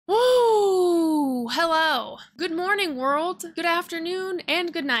Hello. Good morning, world. Good afternoon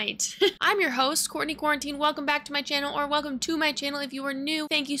and good night. I'm your host, Courtney Quarantine. Welcome back to my channel, or welcome to my channel if you are new.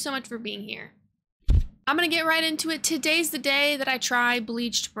 Thank you so much for being here. I'm gonna get right into it. Today's the day that I try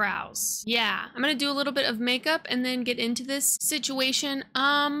bleached brows. Yeah, I'm gonna do a little bit of makeup and then get into this situation.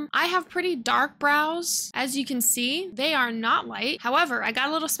 I have pretty dark brows, as you can see. They are not light. However, I got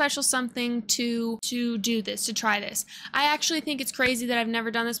a little special something to do this, to try this. I actually think it's crazy that I've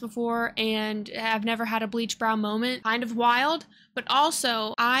never done this before and I've never had a bleach brow moment. Kind of wild. But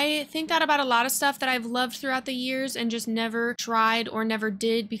also, I think that about a lot of stuff that I've loved throughout the years and just never tried or never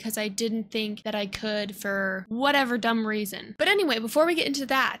did because I didn't think that I could for whatever dumb reason. But anyway, before we get into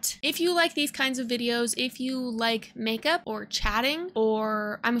that, if you like these kinds of videos, if you like makeup or chatting,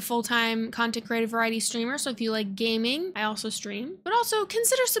 or I'm a full-time content creator variety streamer, so if you like gaming, I also stream. But also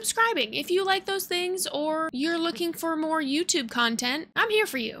consider subscribing if you like those things or you're looking for more YouTube content. I'm here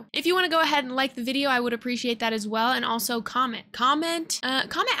for you. If you want to go ahead and like the video, I would appreciate that as well, and also comment.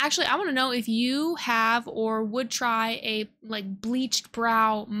 Actually, I want to know if you have or would try a like bleached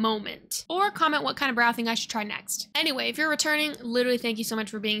brow moment, or comment what kind of brow thing I should try next. Anyway, if you're returning, literally thank you so much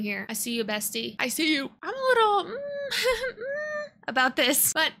for being here. I see you, bestie. I see you. I'm a little about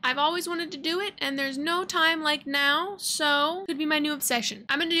this, but I've always wanted to do it and there's no time like now, so could be my new obsession.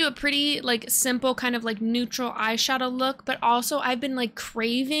 I'm gonna do a pretty like simple kind of like neutral eyeshadow look, but also I've been like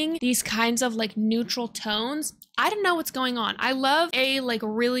craving these kinds of like neutral tones. I don't know what's going on. I love a like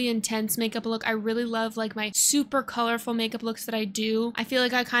really intense makeup look. I really love like my super colorful makeup looks that I do. I feel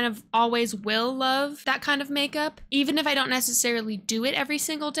like I kind of always will love that kind of makeup, even if I don't necessarily do it every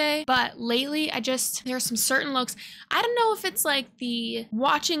single day. But lately, there are some certain looks. I don't know if it's like the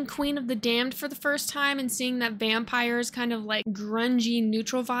watching Queen of the Damned for the first time and seeing that vampires kind of like grungy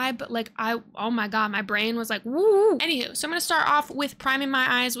neutral vibe, but like oh my god, my brain was like woo. Anywho, so I'm gonna start off with priming my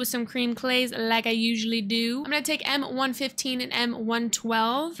eyes with some cream clays like I usually do. I'm gonna take M115 and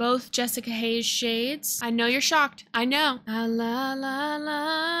M112, both Jessica Hayes shades. I know you're shocked. I know. La la la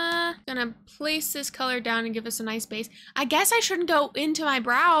la. Gonna place this color down and give us a nice base. I guess I shouldn't go into my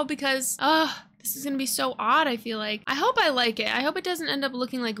brow because, this is gonna be so odd, I feel like. I hope I like it. I hope it doesn't end up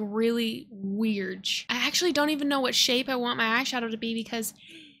looking like really weird. I actually don't even know what shape I want my eyeshadow to be because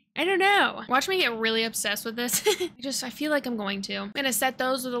I don't know. Watch me get really obsessed with this. I feel like I'm going to. I'm gonna set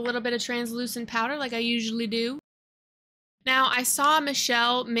those with a little bit of translucent powder like I usually do. Now, I saw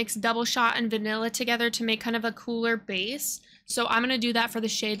Michelle mix Double Shot and vanilla together to make kind of a cooler base. So I'm gonna do that for the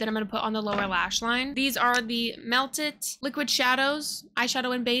shade that I'm gonna put on the lower lash line. These are the Melted Liquid Shadows,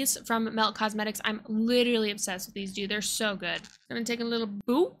 eyeshadow and base from Melt Cosmetics. I'm literally obsessed with these, dude. They're so good. I'm gonna take a little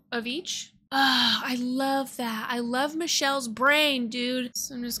boop of each. I love that. I love Michelle's brain, dude.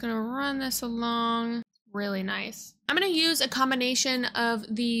 So I'm just gonna run this along. Really nice. I'm gonna use a combination of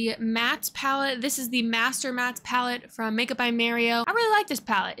the matte palette. This is the Master Matte palette from Makeup by Mario. I really like this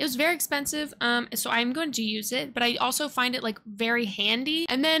palette. It was very expensive, so I'm going to use it, but I also find it like very handy.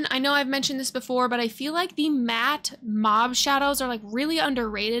 And then I know I've mentioned this before, but I feel like the matte mob shadows are like really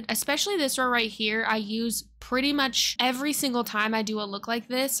underrated, especially this one right here. I use pretty much every single time I do a look like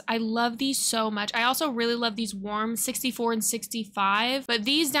this. I love these so much. I also really love these warm 64 and 65, but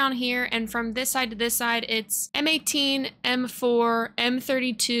these down here and from this side to this side, it's M18, M4,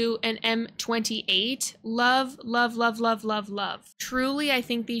 M32, and M28. Love, love, love, love, love, love. Truly, I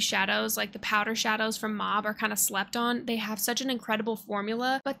think these shadows, like the powder shadows from Mob, are kind of slept on. They have such an incredible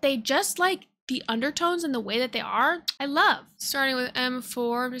formula, but they just like the undertones and the way that they are, I love. Starting with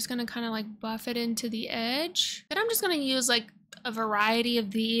M4, I'm just gonna kind of like buff it into the edge. Then I'm just gonna use like a variety of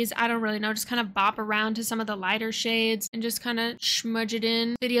these. I don't really know, just kind of bop around to some of the lighter shades and just kind of smudge it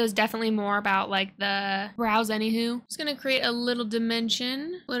in. Video is definitely more about like the brows anywho. Just gonna create a little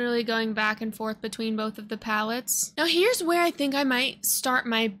dimension, literally going back and forth between both of the palettes. Now here's where I think I might start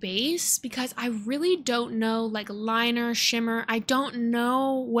my base because I really don't know like liner, shimmer. I don't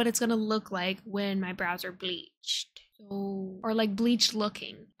know what it's gonna look like when my brows are bleached. Or like bleached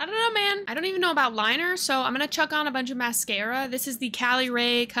looking. I don't know, man. I don't even know about liner, so I'm gonna chuck on a bunch of mascara. This is the Cali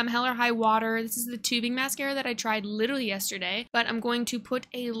Ray Come Hell or High Water. This is the tubing mascara that I tried literally yesterday, but I'm going to put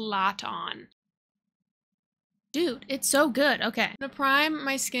a lot on. Dude, it's so good. Okay. I'm gonna prime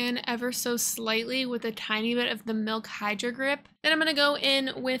my skin ever so slightly with a tiny bit of the Milk Hydra Grip. Then I'm gonna go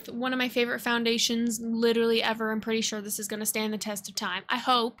in with one of my favorite foundations literally ever. I'm pretty sure this is gonna stand the test of time. I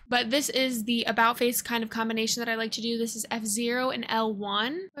hope. But this is the About Face kind of combination that I like to do. This is F0 and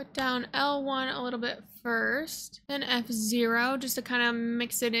L1. Put down L1 a little bit first, then F0 just to kind of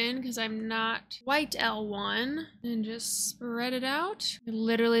mix it in because I'm not white L1, and just spread it out. I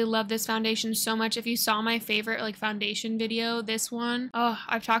literally love this foundation so much. If you saw my favorite like foundation video, this one, oh,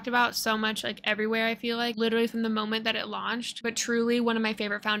 I've talked about so much like everywhere, I feel like literally from the moment that it launched, but truly one of my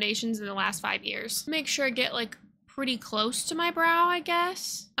favorite foundations in the last 5 years. Make sure I get like pretty close to my brow, I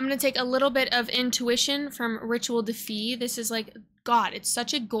guess. I'm gonna take a little bit of Intuition from Ritual de Fille. This is like, God, it's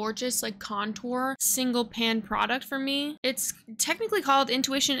such a gorgeous like contour single pan product for me. It's technically called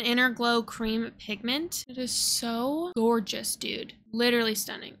Intuition Inner Glow Cream Pigment. It is so gorgeous, dude. Literally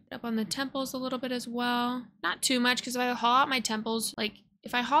stunning. Up on the temples a little bit as well. Not too much, because if I haul out my temples, like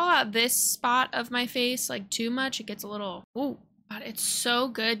if I haul out this spot of my face like too much, it gets a little, ooh. God, it's so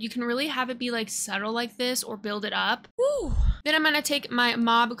good. You can really have it be like subtle like this or build it up. Woo. Then I'm gonna take my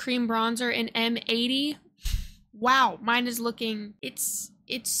Mob Cream Bronzer in M80. Wow, mine is looking, it's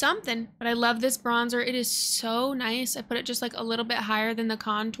something, but I love this bronzer. It is so nice. I put it just like a little bit higher than the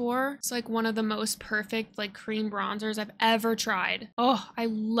contour. It's like one of the most perfect like cream bronzers I've ever tried. Oh, I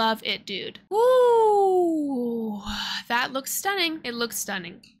love it, dude. Woo! That looks stunning. It looks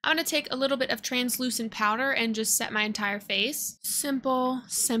stunning. I'm gonna take a little bit of translucent powder and just set my entire face. Simple,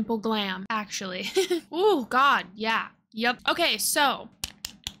 simple glam, actually. Ooh, God, yeah. Yep. Okay, so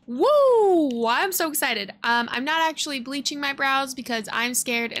woo! I'm so excited. I'm not actually bleaching my brows because I'm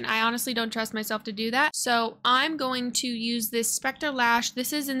scared and I honestly don't trust myself to do that. So I'm going to use this Spectre Lash.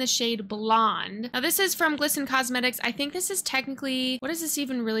 This is in the shade Blonde. Now this is from Glisten Cosmetics. I think this is technically, what is this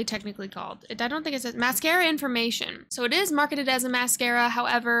even really technically called? I don't think it says Mascara Information. So it is marketed as a mascara.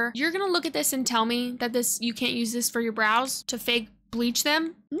 However, you're gonna look at this and tell me that you can't use this for your brows to fake bleach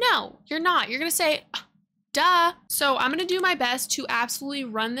them? No, you're not. You're gonna say, duh. So I'm gonna do my best to absolutely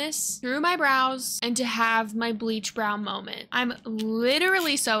run this through my brows and to have my bleach brow moment. I'm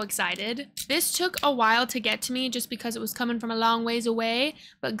literally so excited. This took a while to get to me just because it was coming from a long ways away,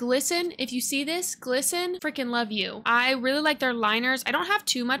 but Glisten, if you see this, Glisten, freaking love you. I really like their liners. I don't have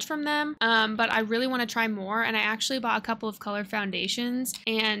too much from them, but I really want to try more, and I actually bought a couple of color foundations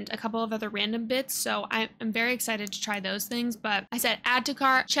and a couple of other random bits, so I'm very excited to try those things. But I said add to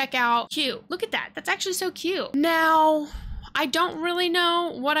cart, check out, cute. Look at that. That's actually so cute. Now, I don't really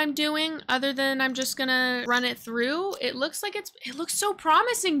know what I'm doing other than I'm just gonna run it through. It looks like it looks so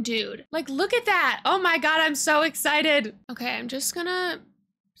promising, dude. Like, look at that. Oh my God, I'm so excited. Okay, I'm just gonna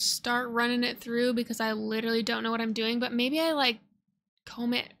start running it through because I literally don't know what I'm doing, but maybe I like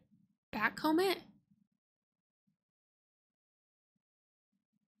comb it, back comb it.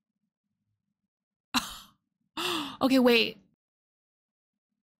 Okay, wait.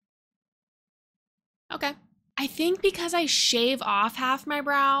 Okay. I think because I shave off half my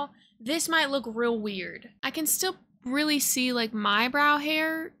brow, this might look real weird. I can still really see like my brow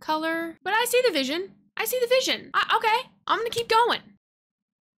hair color, but I see the vision. I see the vision. Okay, I'm gonna keep going.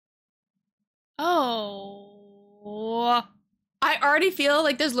 Oh, I already feel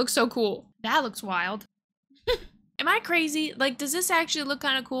like this looks so cool. That looks wild. Am I crazy? Like, does this actually look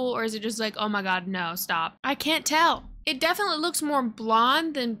kind of cool, or is it just like, oh my God, no, stop. I can't tell. It definitely looks more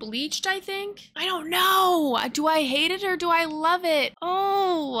blonde than bleached, I think. I don't know. Do I hate it or do I love it?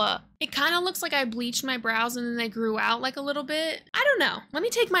 Oh, it kind of looks like I bleached my brows and then they grew out like a little bit. I don't know. Let me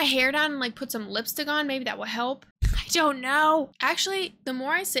take my hair down and like put some lipstick on. Maybe that will help. I don't know. Actually, the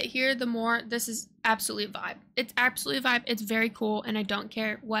more I sit here, the more this is absolutely a vibe. It's absolutely a vibe. It's very cool, and I don't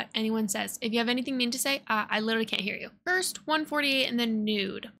care what anyone says. If you have anything mean to say, I literally can't hear you. First, 148 and then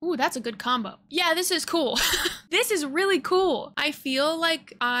nude. Ooh, that's a good combo. Yeah, this is cool. This is really cool. I feel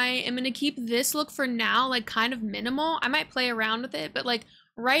like I am gonna keep this look for now, like kind of minimal. I might play around with it, but like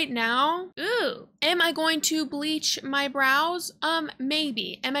right now, ooh. Am I going to bleach my brows?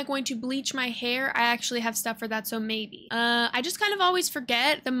 Maybe. Am I going to bleach my hair? I actually have stuff for that, so maybe. I just kind of always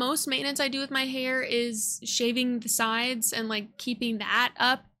forget. The most maintenance I do with my hair is shaving the sides and like keeping that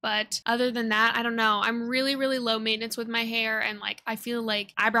up. But other than that, I don't know. I'm really, really low maintenance with my hair, and like I feel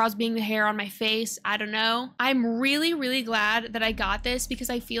like eyebrows being the hair on my face, I don't know. I'm really, really glad that I got this because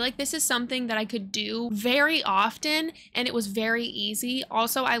I feel like this is something that I could do very often and it was very easy.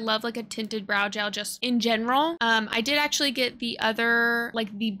 Also, I love like a tinted brow gel just in general. I did actually get the other,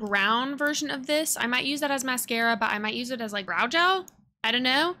 like the brown version of this. I might use that as mascara, but I might use it as like brow gel. I don't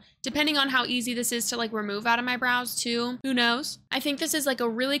know. depending on how easy this is to like remove out of my brows too. Who knows? I think this is like a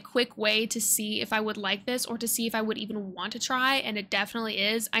really quick way to see if I would like this or to see if I would even want to try, and it definitely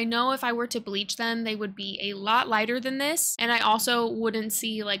is. I know if I were to bleach them, they would be a lot lighter than this, and I also wouldn't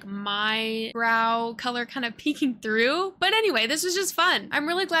see like my brow color kind of peeking through. But anyway, this was just fun. I'm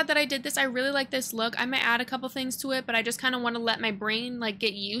really glad that I did this. I really like this look. I might add a couple things to it, but I just kind of want to let my brain like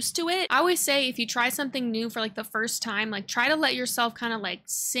get used to it. I always say if you try something new for like the first time, like try to let yourself kind of like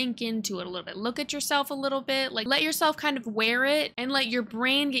sink into it a little bit. Look at yourself a little bit, like let yourself kind of wear it and let your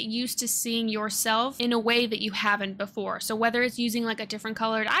brain get used to seeing yourself in a way that you haven't before. So whether it's using like a different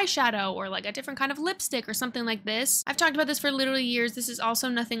colored eyeshadow or like a different kind of lipstick or something like this. I've talked about this for literally years. This is also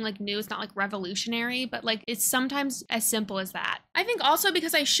nothing like new. It's not like revolutionary, but like it's sometimes as simple as that. I think also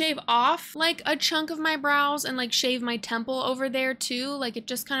because I shave off like a chunk of my brows and like shave my temple over there too, like it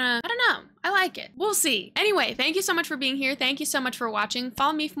just kind of, I don't know. I like it. We'll see. Anyway, thank you so much for being here. Thank you so much for watching.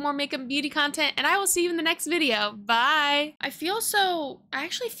 Follow me for more makeup and beauty content, and I will see you in the next video. Bye. I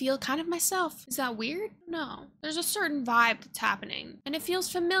actually feel kind of myself. Is that weird? No. There's a certain vibe that's happening, and it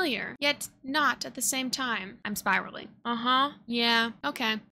feels familiar, yet not at the same time. I'm spiraling. Uh-huh. Yeah. Okay.